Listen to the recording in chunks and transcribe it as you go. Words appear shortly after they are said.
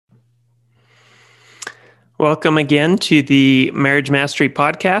Welcome again to the Marriage Mastery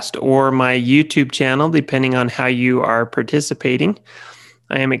Podcast or my YouTube channel, depending on how you are participating.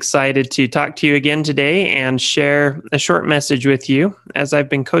 I am excited to talk to you again today and share a short message with you. As I've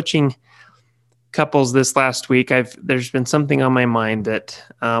been coaching couples this last week, there's been something on my mind that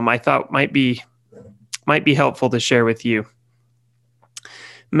I thought might be helpful to share with you.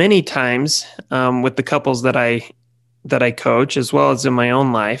 Many times with the couples that I coach, as well as in my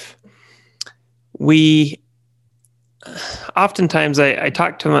own life, oftentimes I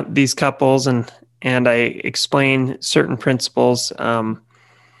talk to these couples and I explain certain principles,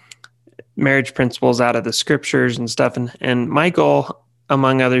 marriage principles out of the scriptures and stuff. And my goal,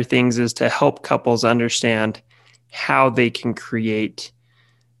 among other things, is to help couples understand how they can create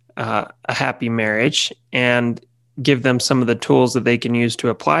a happy marriage and give them some of the tools that they can use to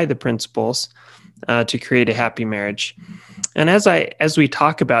apply the principles to create a happy marriage. And as we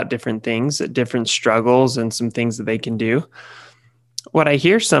talk about different things, different struggles and some things that they can do, what I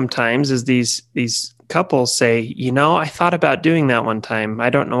hear sometimes is these couples say, I thought about doing that one time. I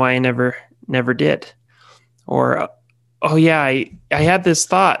don't know why I never did. Or, oh yeah, I had this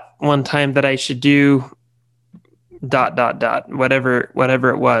thought one time that I should do ... whatever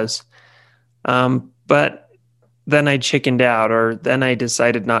it was. But then I chickened out, or then I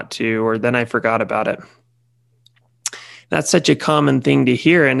decided not to, or then I forgot about it. That's such a common thing to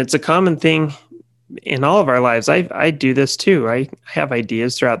hear, and it's a common thing in all of our lives. I do this too. I have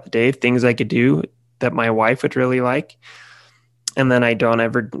ideas throughout the day of things I could do that my wife would really like, and then I don't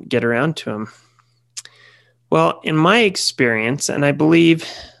ever get around to them. Well, in my experience, and I believe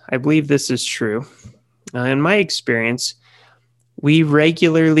this is true, in my experience, we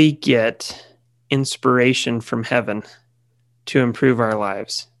regularly get inspiration from heaven to improve our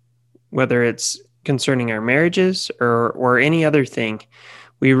lives, whether it's concerning our marriages or any other thing.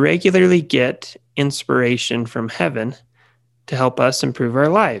 We regularly get inspiration from heaven to help us improve our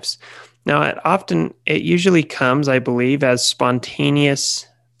lives. Now, it usually comes, I believe, as spontaneous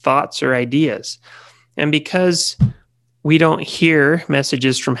thoughts or ideas. And because we don't hear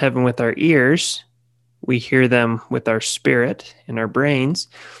messages from heaven with our ears, we hear them with our spirit and our brains.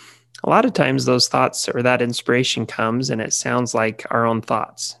 A lot of times those thoughts or that inspiration comes and it sounds like our own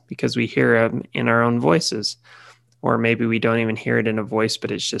thoughts because we hear them in our own voices. Or maybe we don't even hear it in a voice, but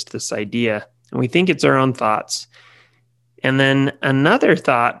it's just this idea. And we think it's our own thoughts. And then another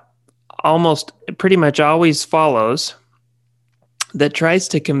thought almost pretty much always follows that tries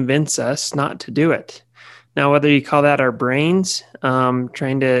to convince us not to do it. Now, whether you call that our brains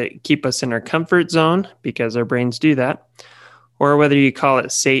trying to keep us in our comfort zone, because our brains do that, or whether you call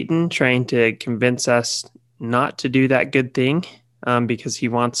it Satan trying to convince us not to do that good thing because he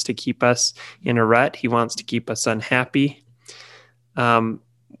wants to keep us in a rut. He wants to keep us unhappy. One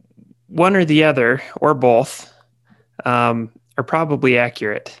or the other, or both, are probably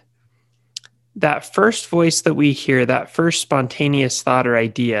accurate. That first voice that we hear, that first spontaneous thought or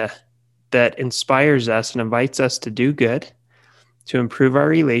idea that inspires us and invites us to do good, to improve our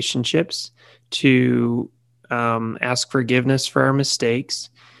relationships, to ask forgiveness for our mistakes,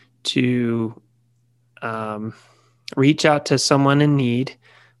 to reach out to someone in need,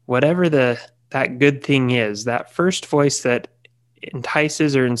 whatever that good thing is, that first voice that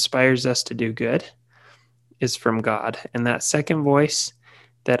entices or inspires us to do good is from God. And that second voice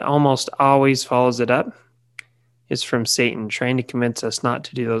that almost always follows it up is from Satan, trying to convince us not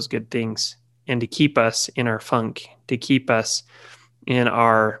to do those good things and to keep us in our funk, to keep us in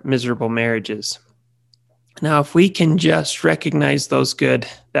our miserable marriages. Now, if we can just recognize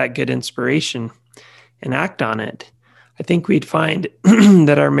that good inspiration and act on it, I think we'd find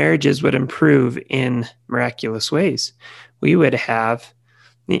that our marriages would improve in miraculous ways. We would have,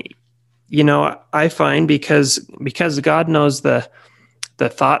 I find because God knows the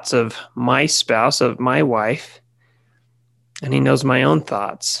thoughts of my spouse, of my wife, and he knows my own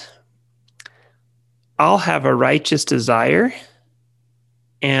thoughts, I'll have a righteous desire,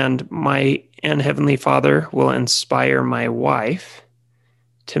 and Heavenly Father will inspire my wife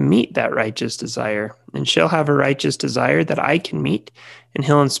to meet that righteous desire. And she'll have a righteous desire that I can meet, and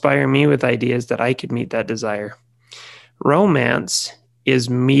he'll inspire me with ideas that I could meet that desire. Romance is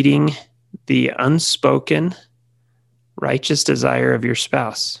meeting the unspoken righteous desire of your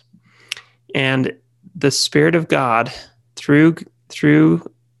spouse. And the Spirit of God, through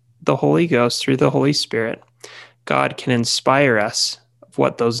the Holy Ghost, through the Holy Spirit, God can inspire us of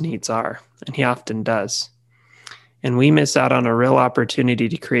what those needs are, and he often does. And we miss out on a real opportunity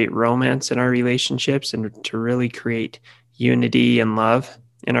to create romance in our relationships and to really create unity and love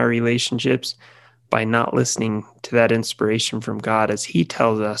in our relationships by not listening to that inspiration from God as he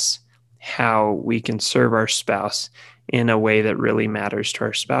tells us how we can serve our spouse in a way that really matters to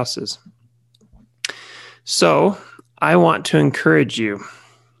our spouses. So I want to encourage you,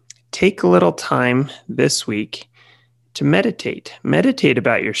 take a little time this week to meditate. Meditate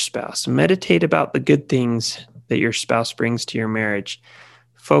about your spouse. Meditate about the good things that your spouse brings to your marriage.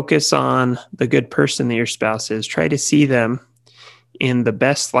 Focus on the good person that your spouse is. Try to see them in the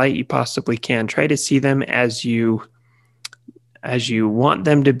best light you possibly can. Try to see them as you want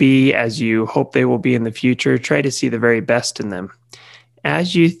them to be, as you hope they will be in the future. Try to see the very best in them.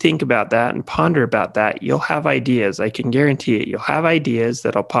 As you think about that and ponder about that, you'll have ideas. I can guarantee it. You'll have ideas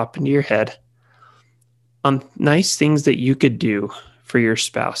that'll pop into your head on nice things that you could do for your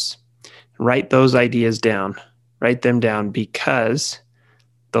spouse. Write those ideas down. Write them down, because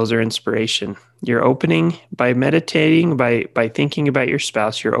those are inspiration. You're opening, by meditating, by thinking about your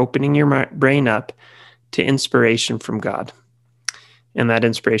spouse, you're opening your brain up to inspiration from God. And that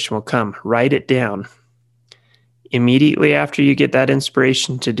inspiration will come. Write it down. Immediately after you get that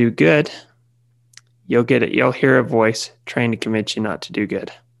inspiration to do good, you'll hear a voice trying to convince you not to do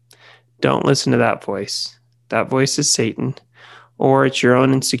good. Don't listen to that voice. That voice is Satan, or it's your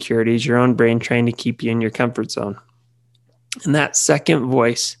own insecurities, your own brain trying to keep you in your comfort zone. And that second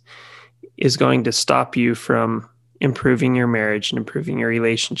voice is going to stop you from improving your marriage and improving your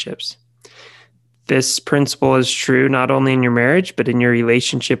relationships. This principle is true not only in your marriage, but in your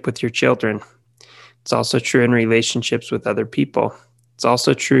relationship with your children. It's also true in relationships with other people. It's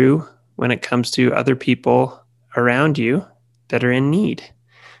also true when it comes to other people around you that are in need.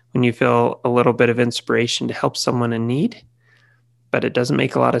 When you feel a little bit of inspiration to help someone in need, but it doesn't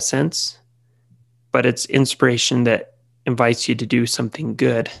make a lot of sense, but it's inspiration that invites you to do something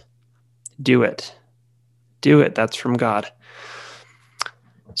good, do it. Do it. That's from God.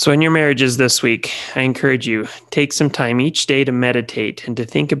 So in your marriages this week, I encourage you, take some time each day to meditate and to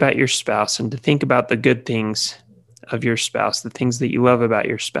think about your spouse and to think about the good things of your spouse, the things that you love about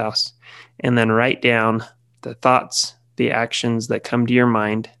your spouse, and then write down the thoughts, the actions that come to your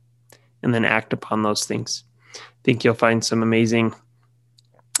mind, and then act upon those things. I think you'll find some amazing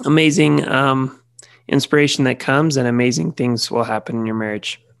inspiration that comes, and amazing things will happen in your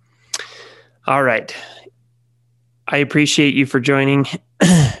marriage. All right. I appreciate you for joining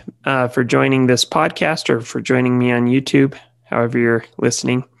this podcast, or for joining me on YouTube, however you're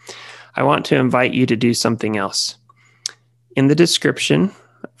listening. I want to invite you to do something else. In the description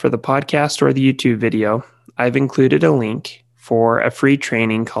for the podcast or the YouTube video, I've included a link for a free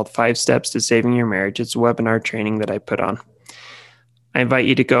training called 5 Steps to Saving Your Marriage. It's a webinar training that I put on. I invite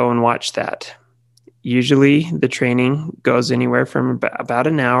you to go and watch that. Usually the training goes anywhere from about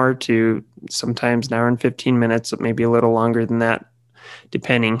an hour to sometimes an hour and 15 minutes, maybe a little longer than that,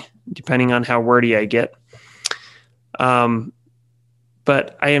 depending on how wordy I get.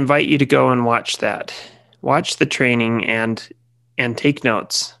 But I invite you to go and watch that. Watch the training and take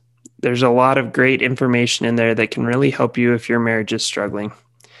notes. There's a lot of great information in there that can really help you if your marriage is struggling.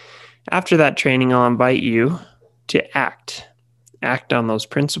 After that training, I'll invite you to act on those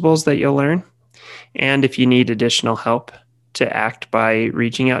principles that you'll learn. And if you need additional help, to act by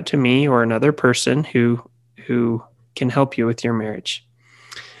reaching out to me or another person who can help you with your marriage.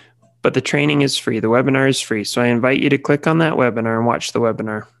 But the training is free. The webinar is free. So I invite you to click on that webinar and watch the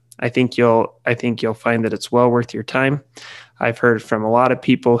webinar. I think you'll find that it's well worth your time. I've heard from a lot of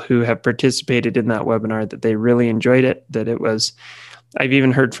people who have participated in that webinar that they really enjoyed it, I've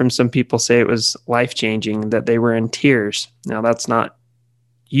even heard from some people say it was life-changing, that they were in tears. Now, that's not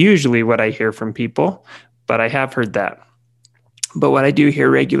usually what I hear from people, but I have heard that. But what I do hear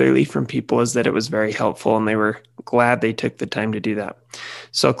regularly from people is that it was very helpful and they were glad they took the time to do that.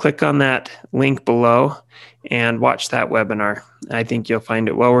 So click on that link below and watch that webinar. I think you'll find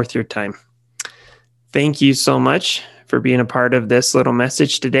it well worth your time. Thank you so much for being a part of this little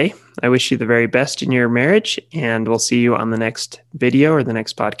message today. I wish you the very best in your marriage, and we'll see you on the next video or the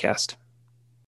next podcast.